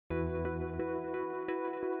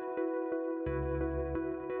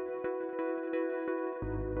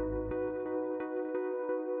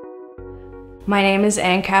My name is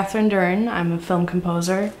Anne Dern. I'm a film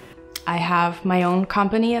composer. I have my own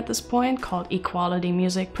company at this point called Equality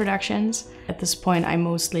Music Productions. At this point, I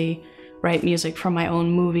mostly write music for my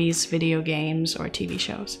own movies, video games, or TV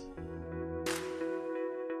shows.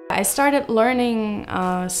 I started learning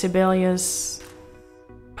Sibelius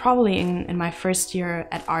probably in my first year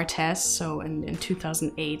at Artes, so in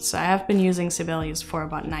 2008. So I have been using Sibelius for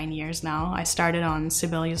about 9 years now. I started on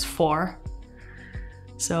Sibelius 4,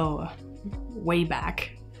 so way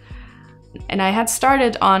back. And I had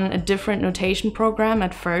started on a different notation program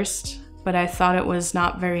at first, but I thought it was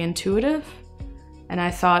not very intuitive. And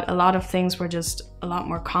I thought a lot of things were just a lot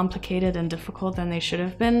more complicated and difficult than they should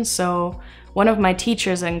have been. So one of my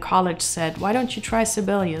teachers in college said, "Why don't you try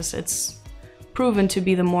Sibelius? It's proven to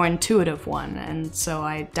be the more intuitive one." And so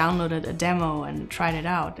I downloaded a demo and tried it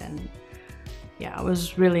out. And yeah, I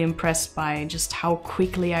was really impressed by just how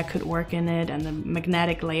quickly I could work in it and the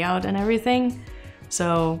magnetic layout and everything.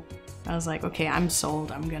 So I was like, okay, I'm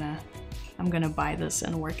sold. I'm gonna buy this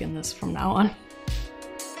and work in this from now on.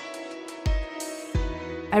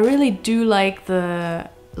 I really do like the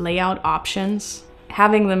layout options.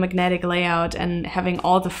 Having the magnetic layout and having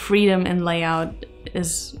all the freedom in layout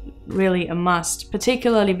is really a must,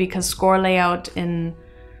 particularly because score layout in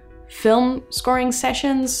film scoring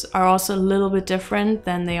sessions are also a little bit different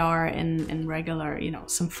than they are in regular,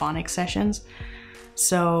 symphonic sessions.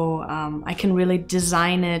 So I can really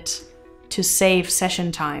design it to save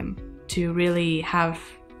session time, to really have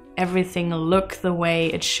everything look the way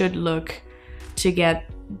it should look, to get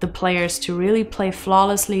the players to really play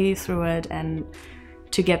flawlessly through it and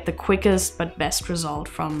to get the quickest but best result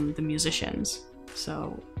from the musicians.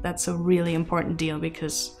 So that's a really important deal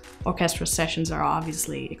because orchestra sessions are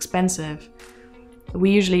obviously expensive.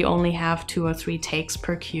 We usually only have 2 or 3 takes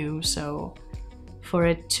per cue, so for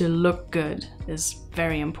it to look good is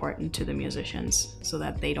very important to the musicians so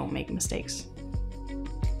that they don't make mistakes.